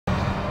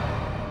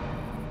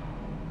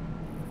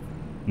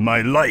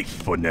My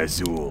life for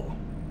Ner'zhul.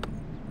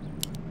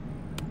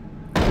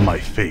 My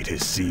fate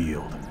is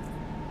sealed.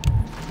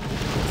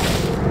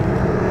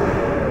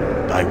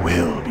 Thy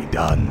will be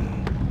done.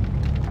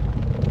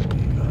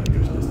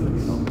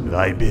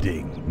 Thy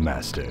bidding,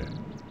 Master.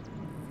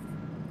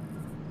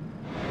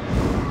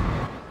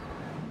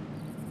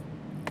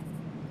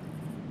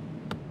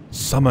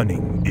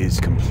 Summoning is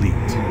complete.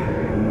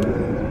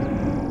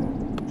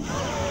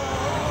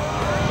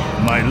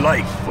 My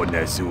life for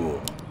Ner'zhul.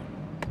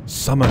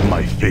 Summon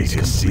my fate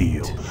is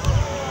sealed.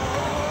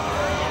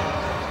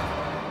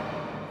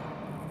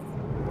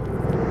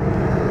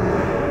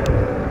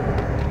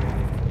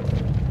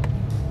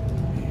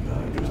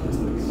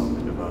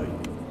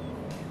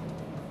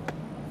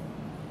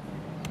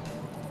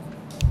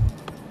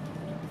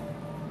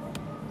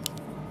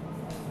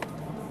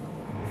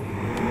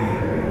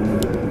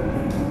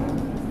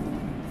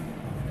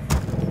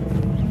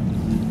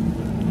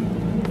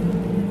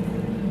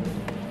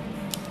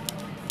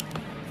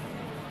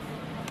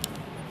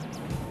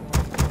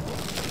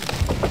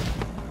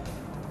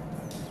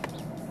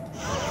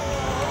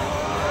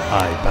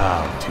 I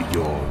bow to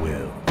your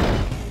will.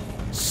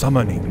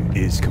 Summoning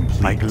is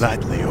complete. I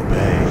gladly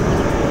obey.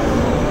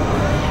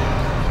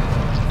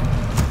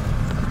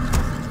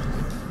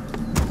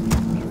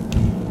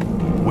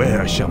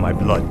 Where shall my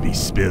blood be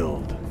spilled?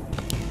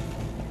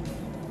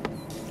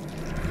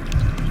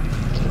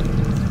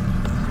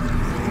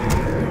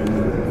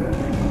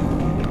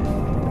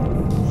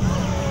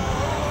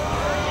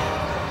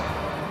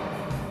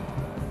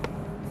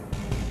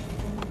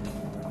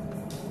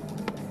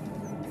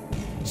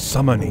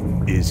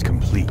 Summoning is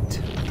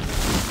complete.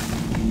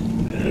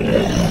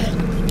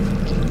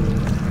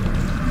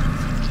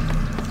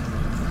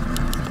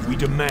 We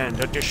demand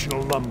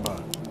additional lumber.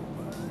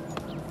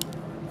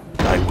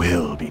 Thy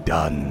will be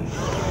done.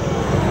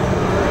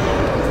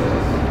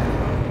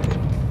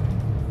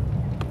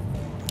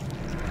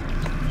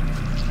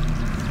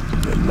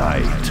 The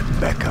night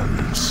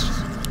beckons.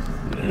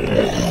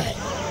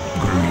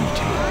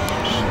 Greetings.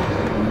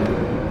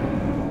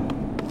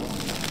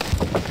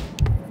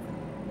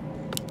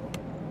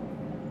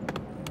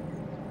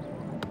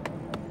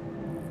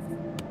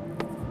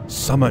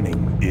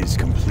 Summoning is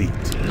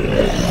complete.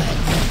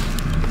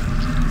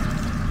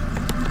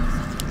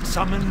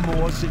 Summon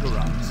more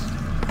ziggurats.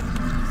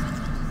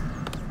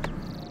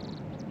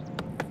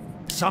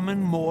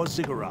 Summon more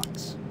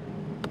ziggurats.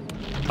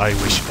 I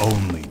wish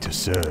only to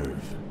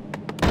serve.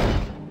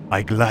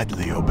 I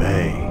gladly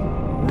obey.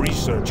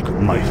 Research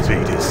complete. My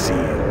fate is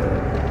sealed.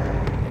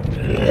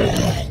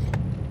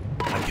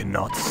 I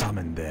cannot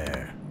summon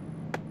there.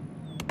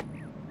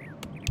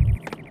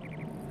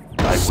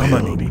 Thy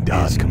summoning will be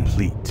done. Is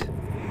complete.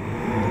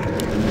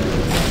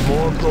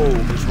 More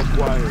gold is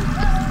required.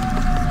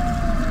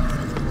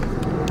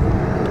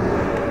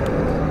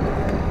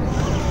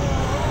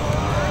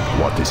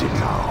 What is it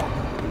now?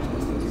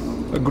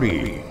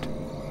 Agreed.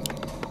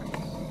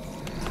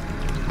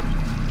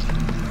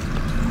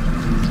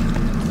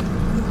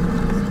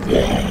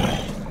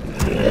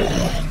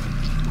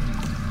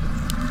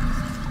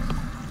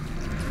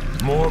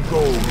 More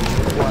gold is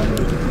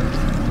required.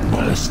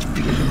 Must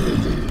be.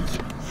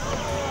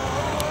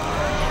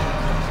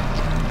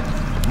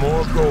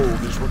 More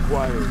gold is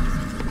required.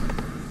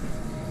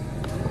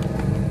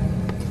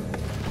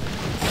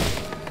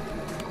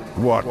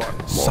 What?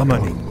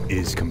 Summoning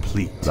is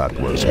complete. That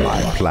was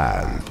my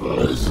plan.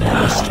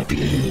 Must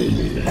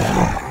be.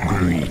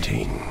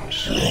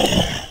 Greetings.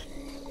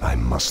 I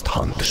must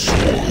hunt soon.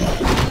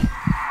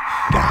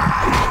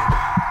 Die.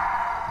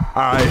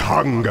 I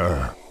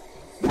hunger.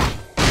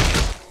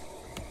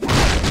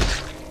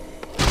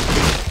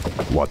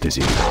 What is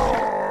it now?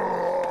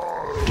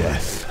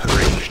 Death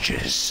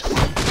rages.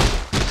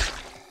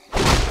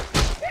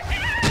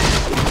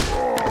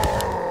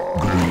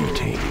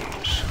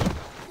 Greetings.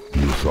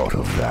 You thought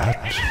of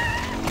that?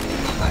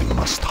 I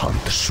must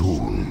hunt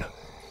soon.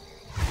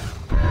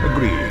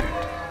 Agreed.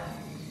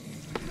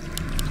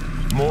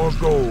 More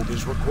gold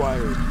is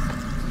required.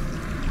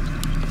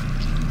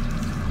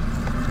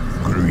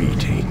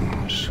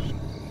 Greetings.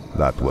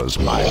 That was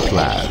my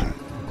plan.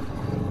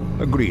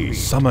 Agreed.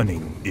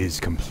 Summoning is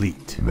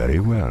complete. Very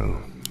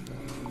well.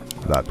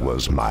 That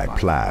was my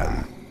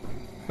plan.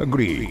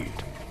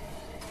 Agreed.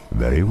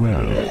 Very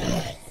well.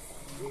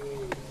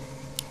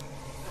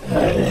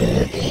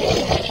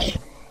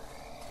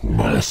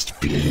 Must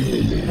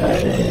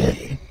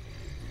be.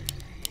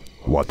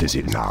 What is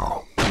it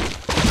now?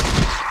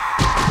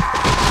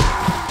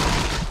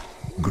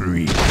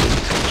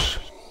 Greetings.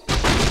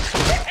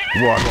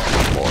 What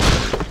for?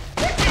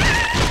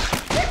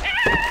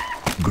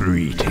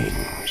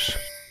 Greetings.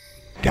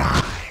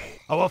 Die.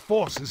 Our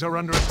forces are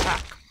under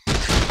attack.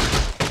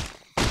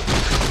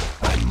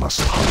 I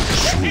must hunt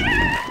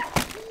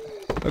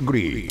soon.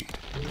 Agreed.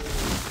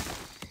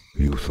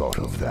 You thought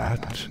of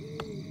that?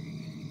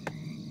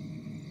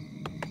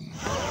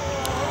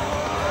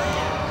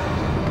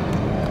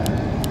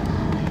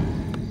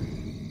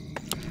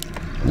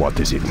 What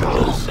is it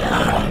now?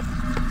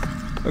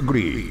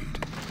 Agreed.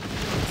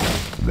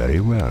 Very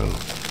well.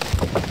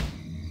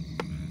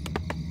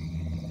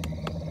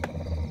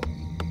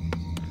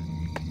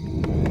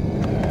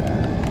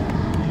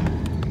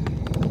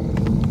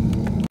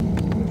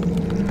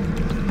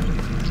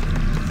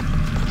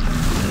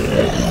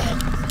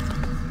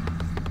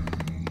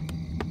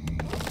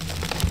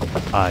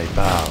 I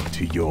bow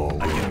to your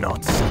will. I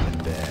cannot summon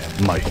there.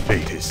 My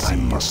fate is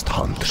sealed. I must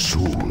hunt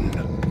soon.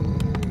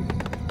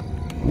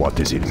 What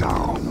is it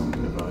now?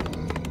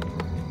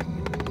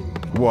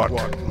 What,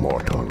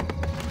 mortal?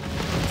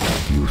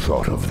 You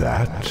thought of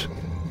that?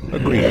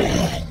 Agreed.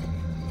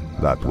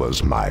 That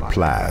was my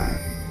plan.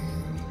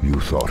 You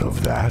thought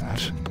of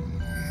that?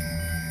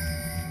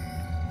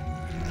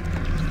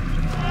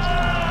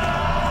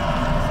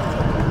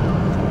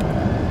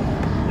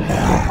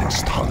 I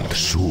must hunt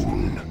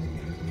soon.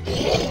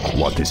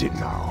 What is it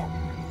now?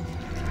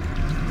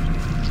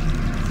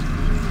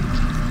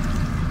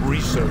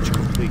 Research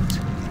complete.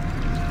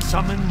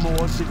 Summon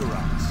more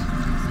ziggurats.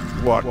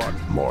 What,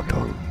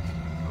 mortal?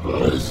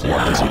 What is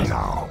it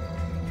now?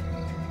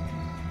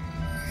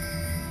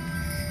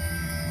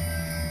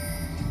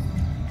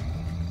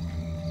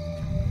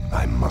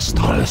 I must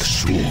hunt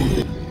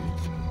soon.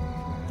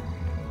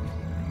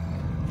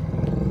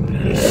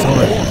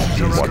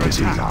 What is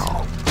it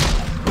now?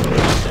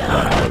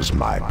 That was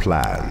my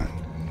plan.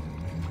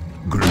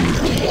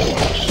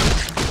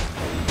 Greetings.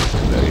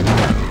 Very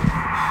well.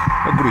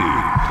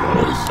 Agreed.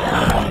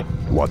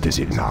 What is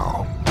it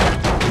now?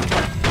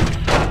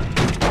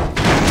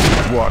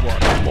 What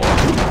more?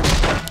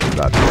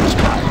 That was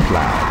my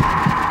plan.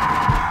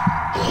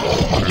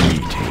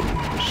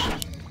 Greetings.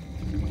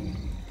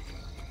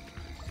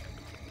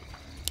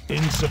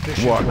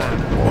 Insufficient What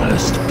mana. more?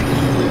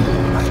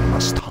 I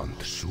must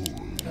hunt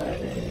soon.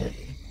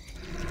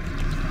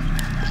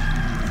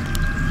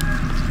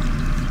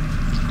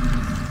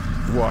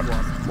 What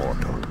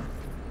mortal?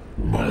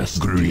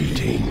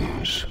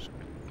 Greetings.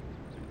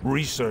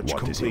 Research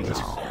What is it complete.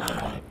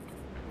 now?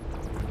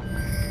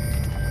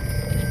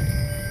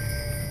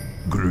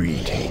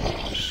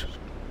 Greetings.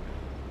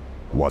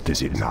 What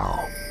is it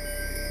now?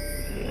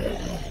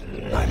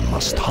 I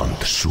must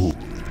hunt soon.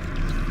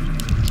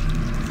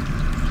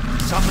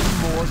 Summon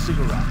more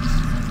ziggurats.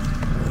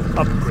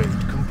 Upgrade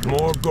complete.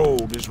 More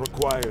gold is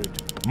required.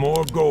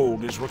 More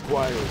gold is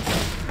required.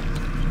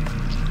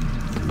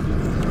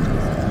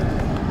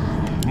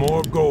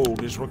 More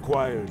gold is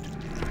required.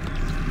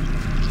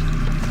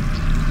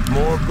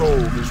 More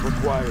gold is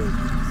required.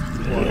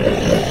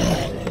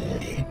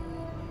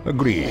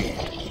 Agreed.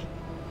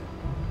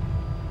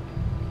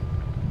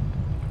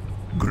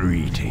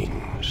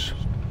 Greetings.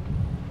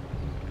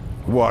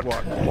 What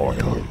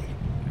mortal?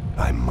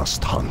 I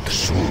must hunt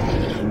soon.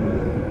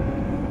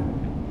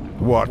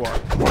 What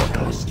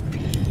mortal?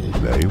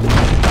 Very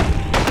well.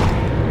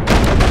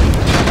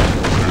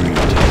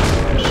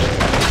 Greetings.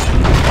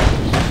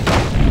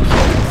 You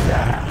thought of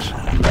that?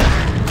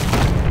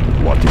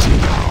 What is it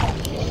now?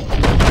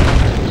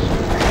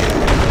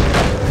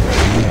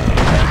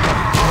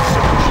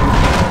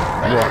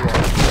 What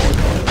mortal?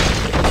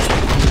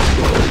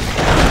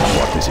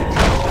 What is it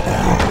now?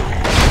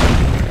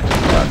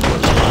 That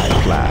was my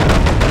plan.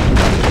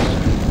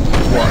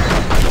 What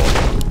mortal?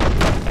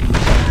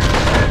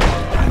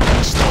 I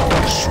must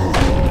hunt soon.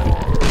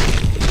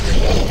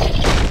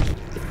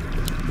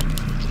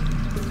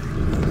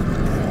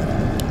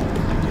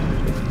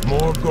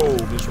 More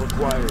gold is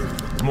required.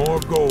 More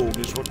gold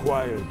is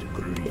required.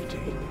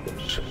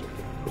 Greetings.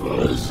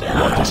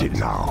 What is it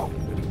now?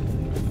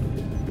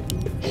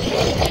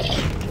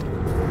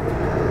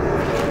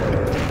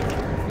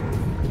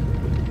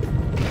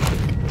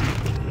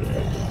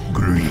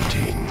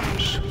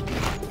 Greetings.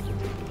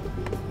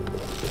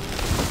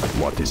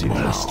 What is it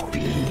now?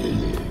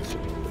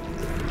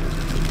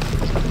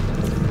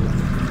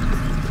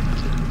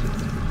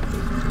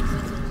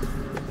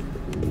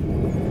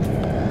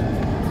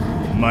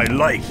 My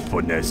life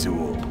for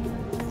Nezul.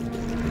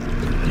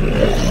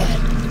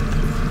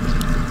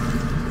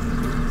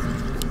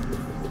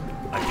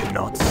 I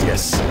cannot.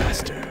 Yes,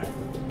 master.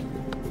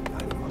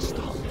 I must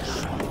hunt.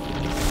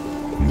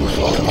 You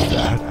thought of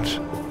that?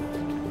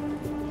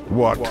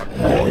 What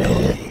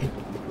mortal?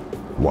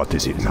 What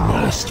is it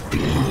now?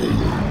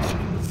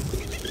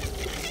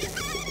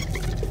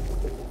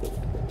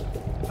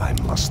 I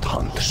must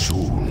hunt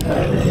soon.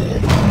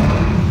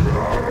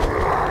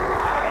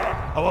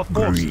 Our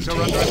forces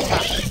are under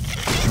attack.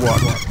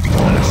 What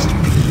must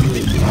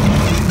be?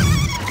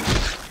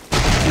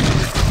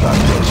 That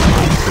was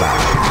my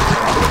plan.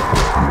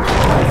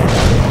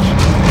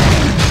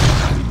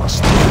 I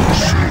must hunt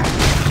soon.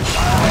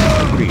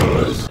 Agreed.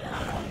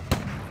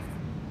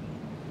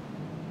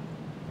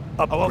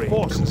 Our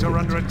forces are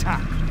under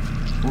attack.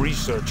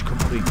 Research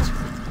complete.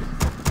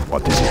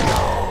 What is it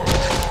now?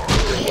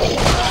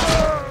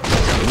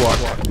 What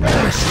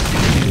must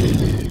be?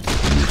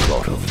 You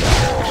thought of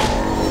that?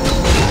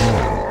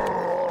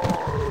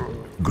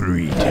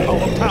 Greetings.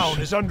 Our town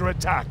is under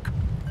attack.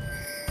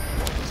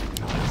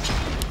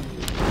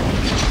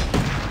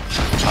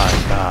 I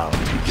bow to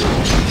your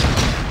will.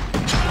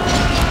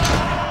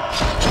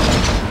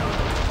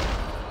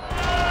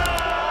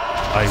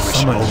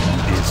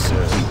 Summoning is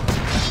served.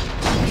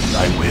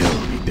 Thy will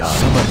be done.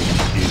 Summoning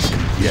is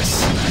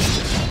yes,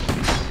 master.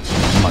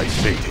 My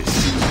fate is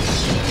sealed.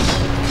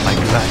 I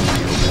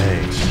gladly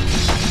obey.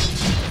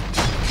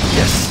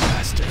 Yes,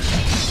 master.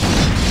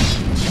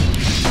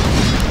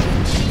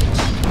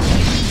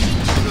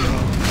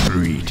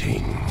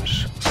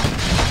 Greetings.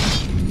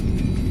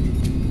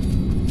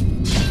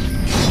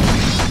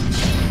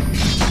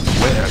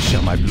 Where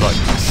shall my blood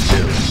be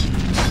stilled?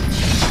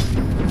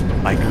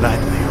 I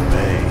gladly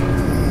obey.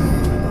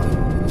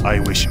 I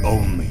wish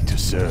only to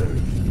serve.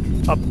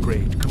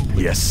 Upgrade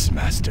complete. Yes,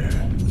 master.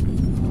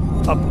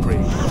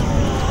 Upgrade.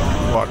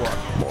 What,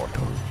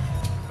 mortal?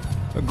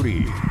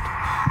 Agreed.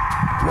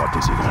 What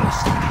is it?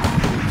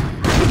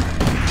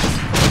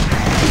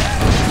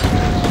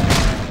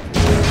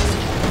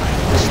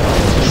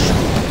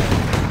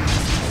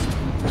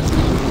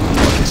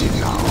 What is it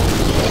now?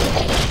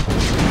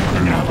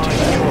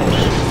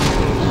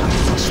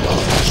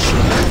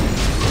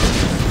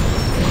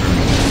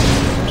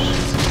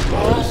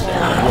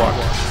 What,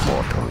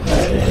 mortal?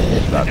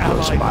 That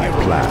was my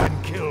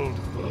plan. Killed.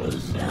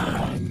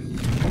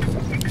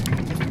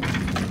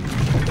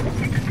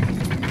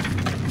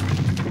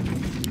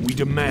 We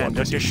demand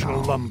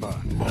additional lumber.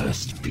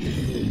 Must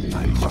be.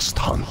 I must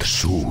hunt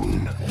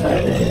soon.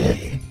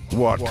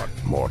 What,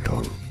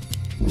 mortal?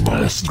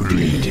 Must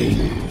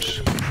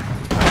greetings.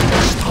 I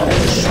must hunt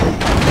soon.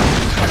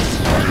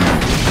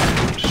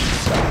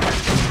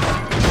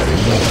 Very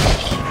well.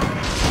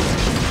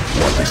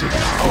 What is it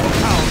now? Our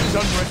town is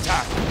under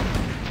attack.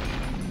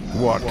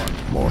 What,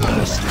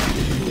 mortal?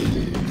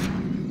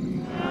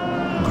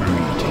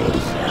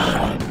 Greetings.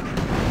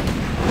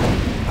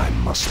 I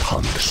must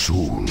hunt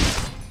soon.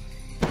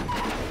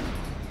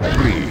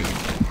 Agreed.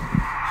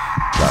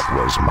 That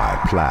was my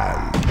plan.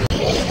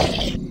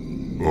 Hear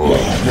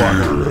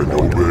and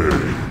obey.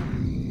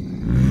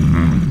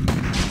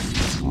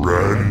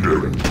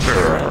 Random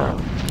terror.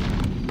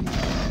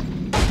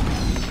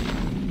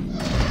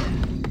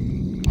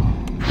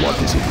 What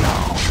is it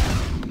now?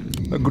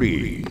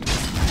 Agreed.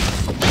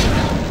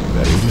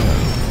 Very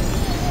well.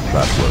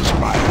 That was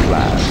my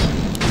plan.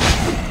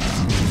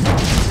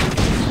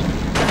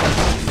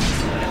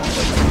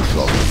 You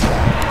thought of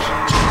that.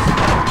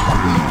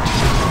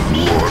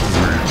 What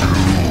we do?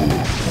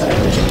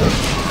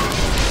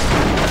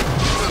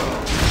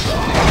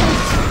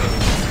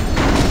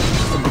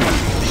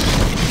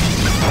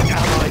 An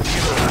allied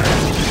hero.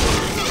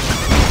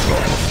 You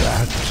thought of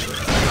that?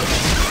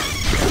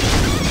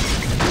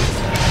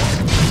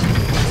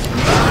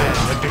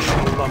 Demand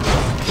additional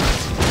lumber.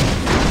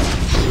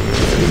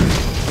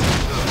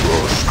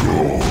 Let's go.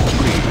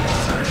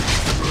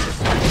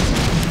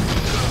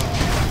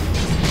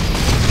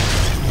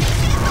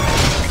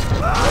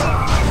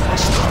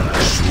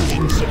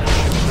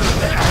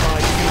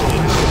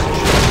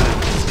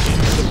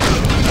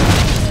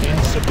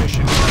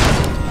 Insufficient.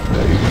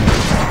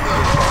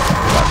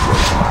 That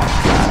was my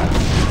plan.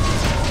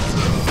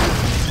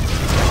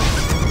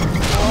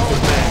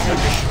 Demand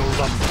additional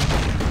lumber.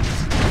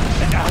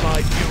 An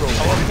allied hero.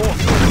 Our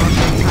forces are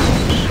under attack.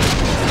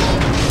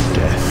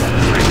 Death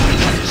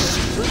rages.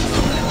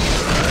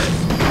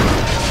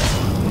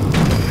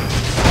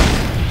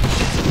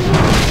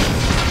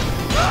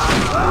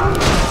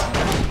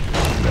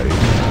 Very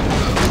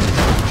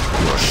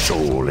well. Your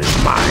soul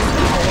is mine. Our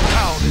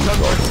town is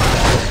under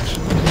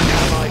attack. An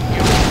allied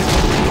hero.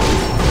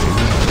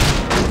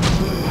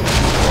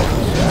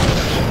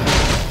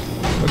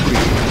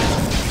 Agreed.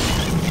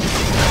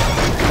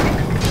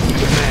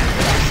 Demand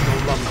additional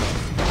lumber.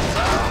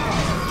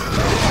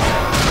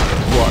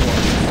 What,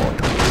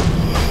 mortal?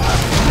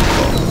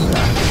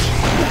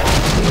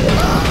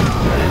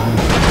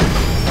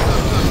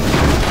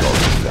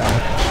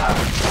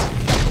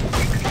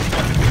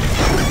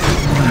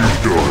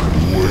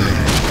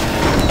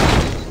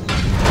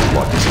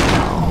 What is it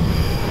now?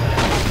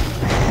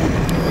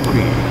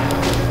 Agreed.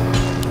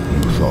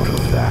 You thought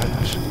of that.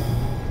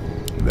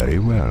 Very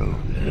well.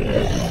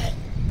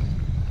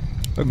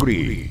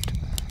 Agreed.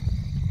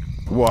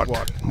 What,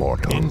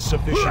 mortal?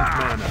 Insufficient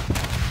mana.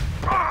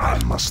 I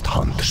must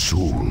hunt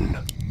soon.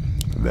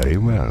 Very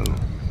well.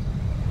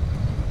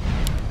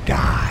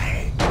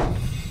 Die.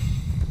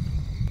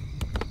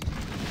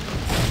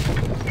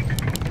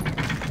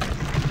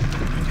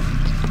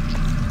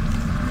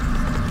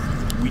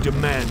 We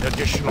demand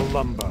additional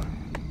lumber.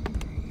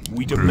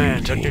 We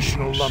demand Greetings.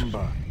 additional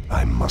lumber.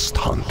 I must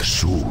hunt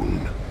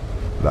soon.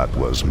 That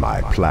was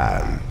my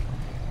plan.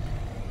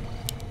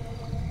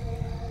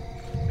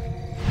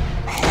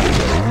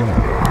 Very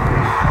well.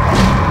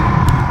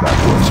 That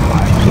was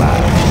my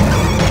plan.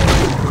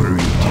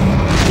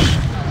 Greetings.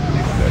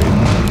 Very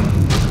well.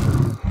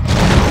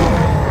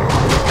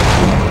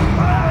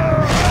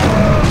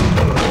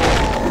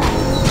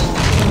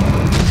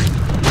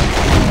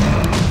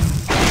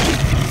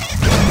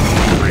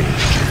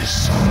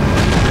 Rages.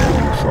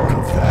 You thought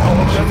of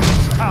that?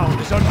 This town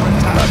is under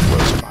attack. That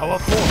was Our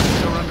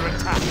forces are under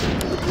attack.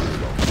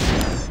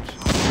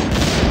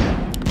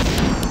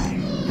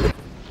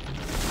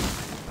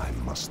 I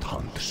must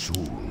hunt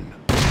soon.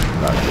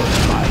 That was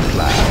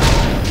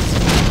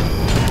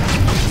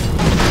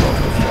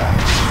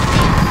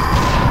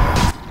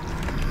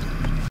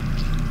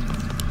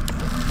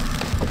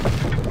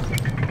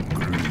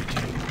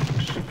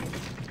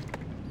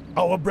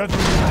Our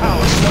brethren's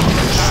tower is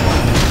under attack.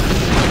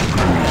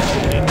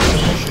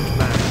 Insufficient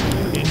man.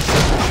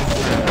 Insufficient man.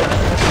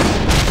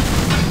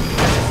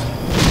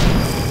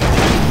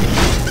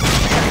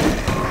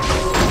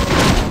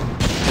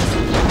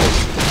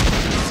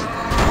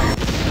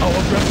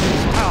 Our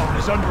brethren's town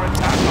is under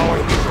attack. Our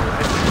hero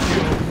has been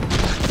killed.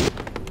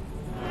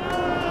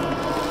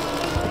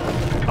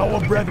 Our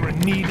brethren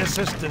need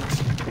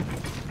assistance.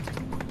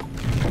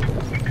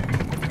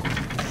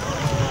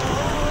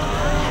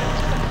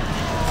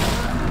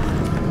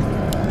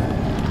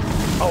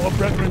 Our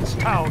brethren's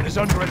town is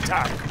under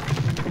attack.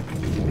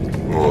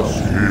 Us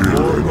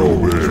here and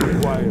obey.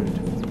 Required.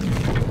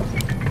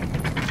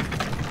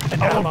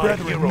 And our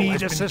brethren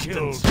need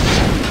assistance.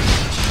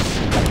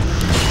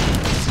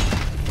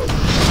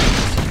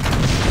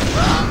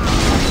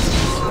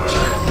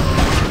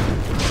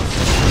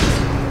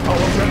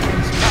 Our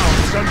brethren's town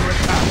is under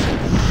attack.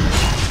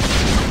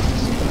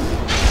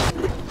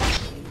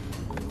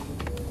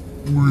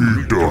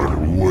 We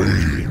done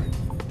waiting.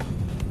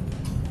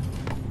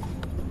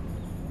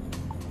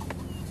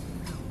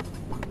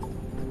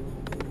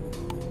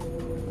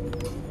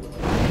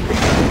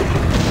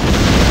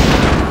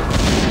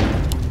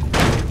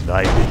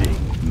 Thy bidding,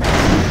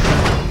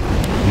 master.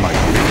 My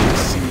fate is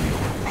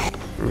sealed.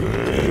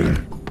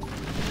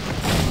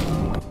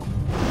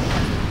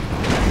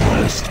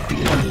 Must be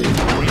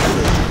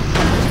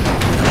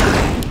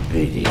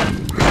bidding.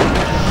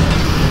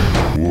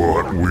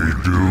 What we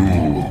do?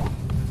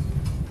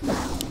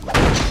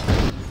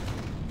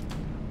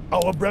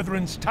 Our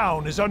brethren's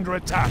town is under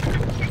attack.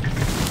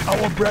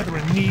 Our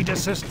brethren need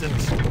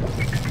assistance.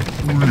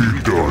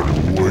 We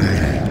done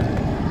waiting.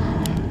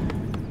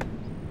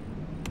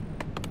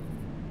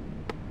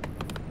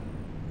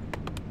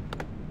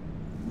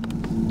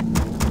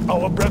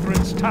 Our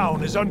brethren's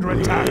town is under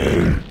attack.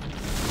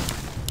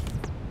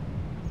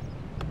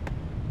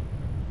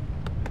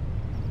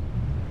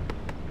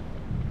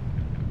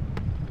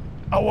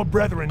 Our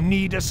brethren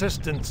need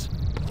assistance.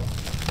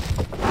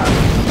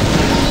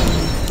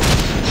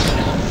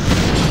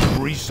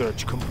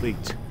 Research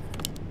complete.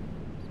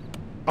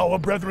 Our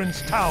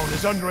brethren's town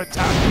is under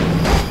attack.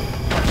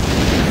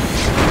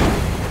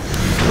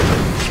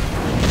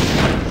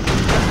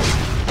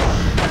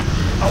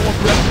 Our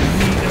brethren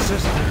need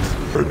assistance.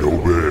 And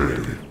obey.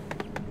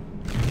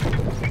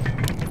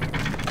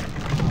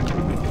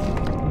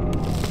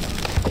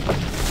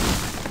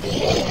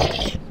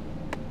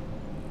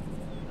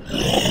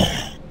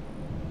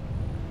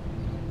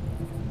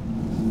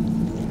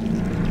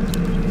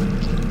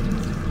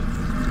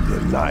 The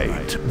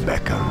night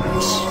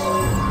beckons.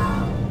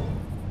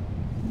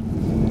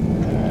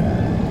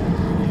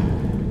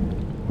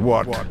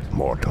 What,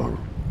 mortal?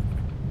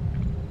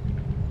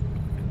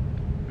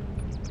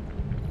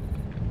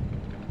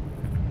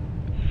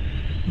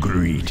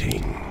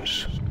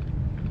 Greetings.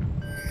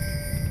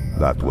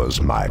 That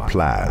was my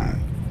plan.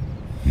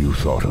 You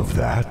thought of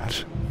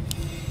that?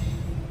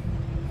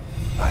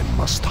 I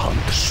must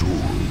hunt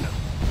soon.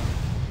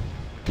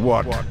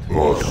 What?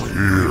 Us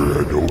hear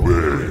and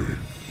obey.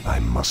 I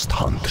must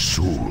hunt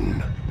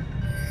soon.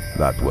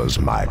 That was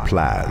my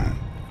plan.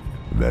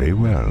 Very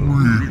well.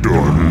 We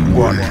done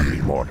what,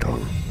 mortal?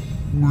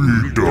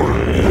 We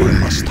done I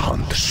must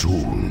hunt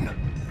soon.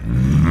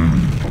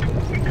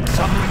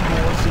 Summoning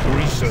more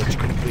research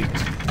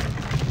complete.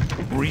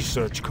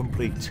 Research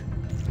complete.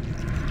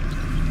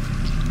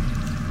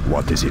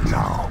 What is it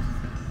now?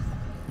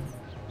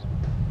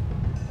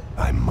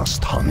 I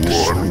must hunt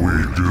soon. What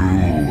we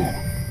do?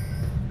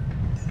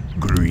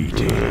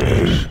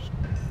 Greetings.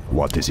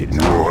 What is it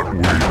now? What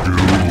we do?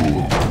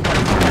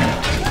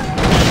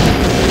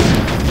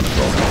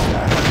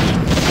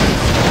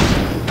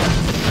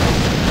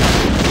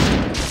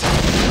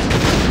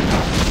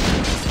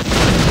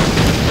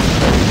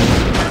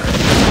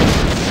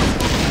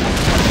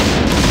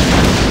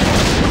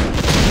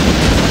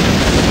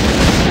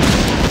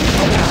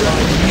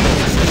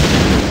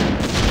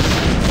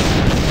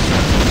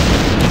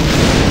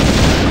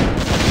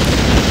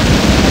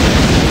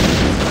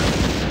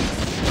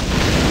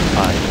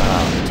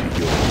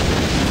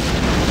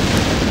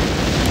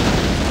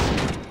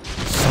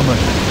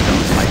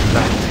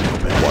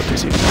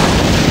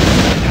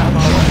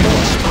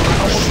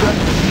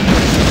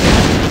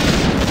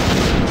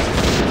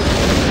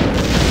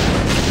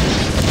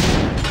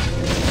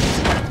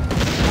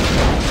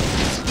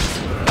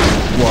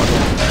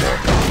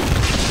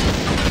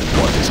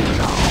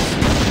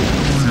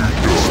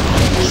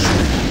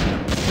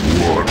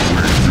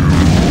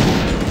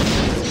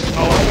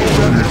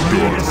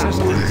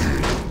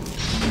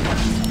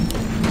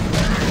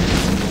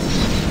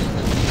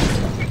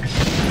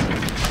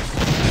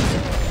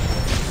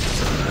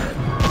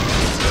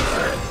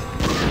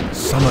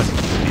 Summoning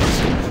is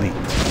complete.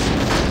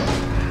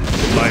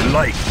 My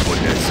light for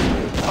this.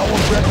 Our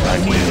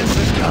brethren need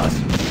assistance.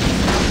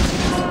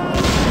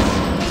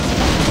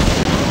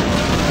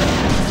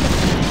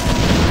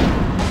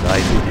 Thy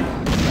bidding,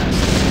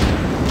 master.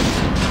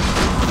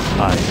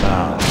 I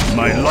bow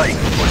my life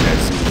for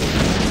this.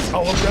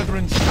 Our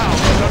brethren's town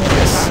is under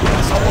attack.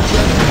 Our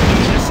brethren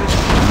need assistance.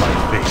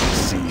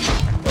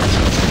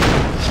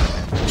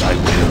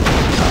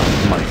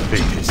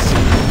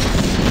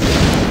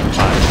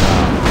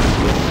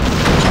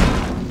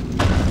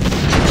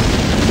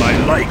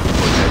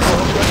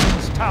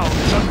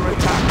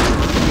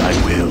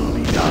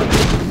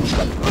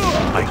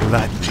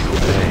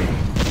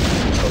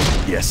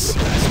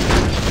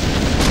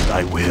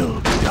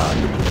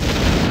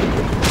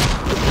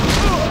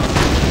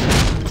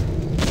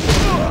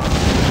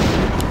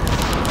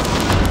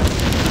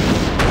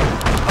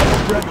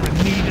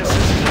 need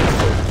assistance.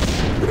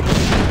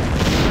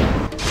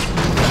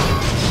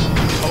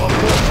 Our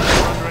forces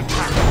are under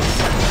attack.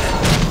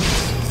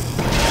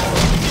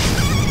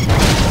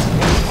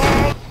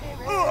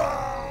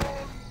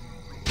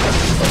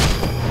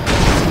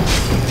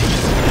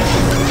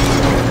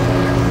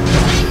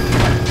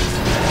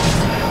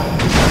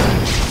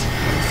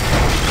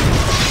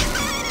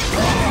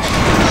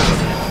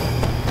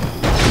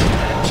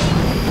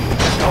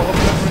 Our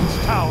veterans'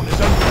 town is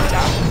under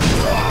attack.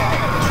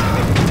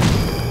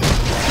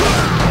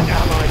 An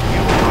allied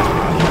unit has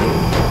been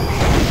killed.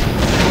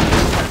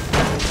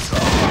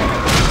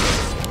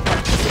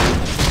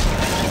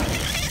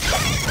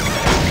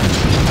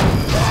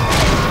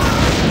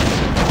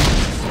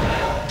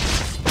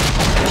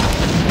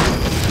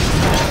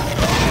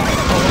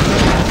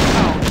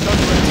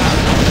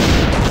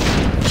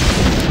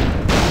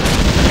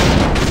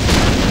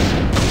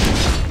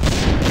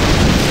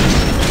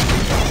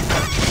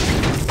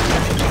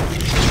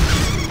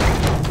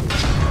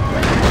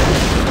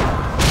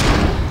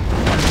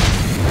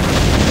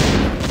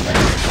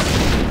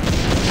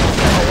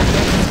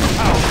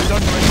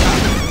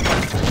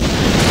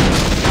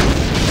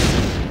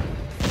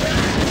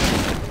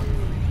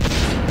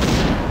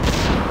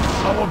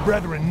 Our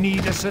brethren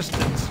need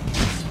assistance.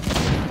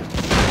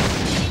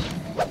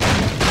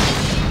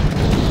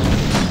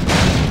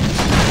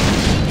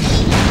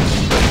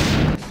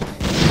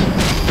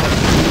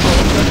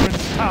 Our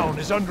veterans' town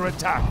is under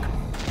attack.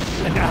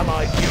 An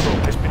allied hero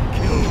has been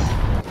killed.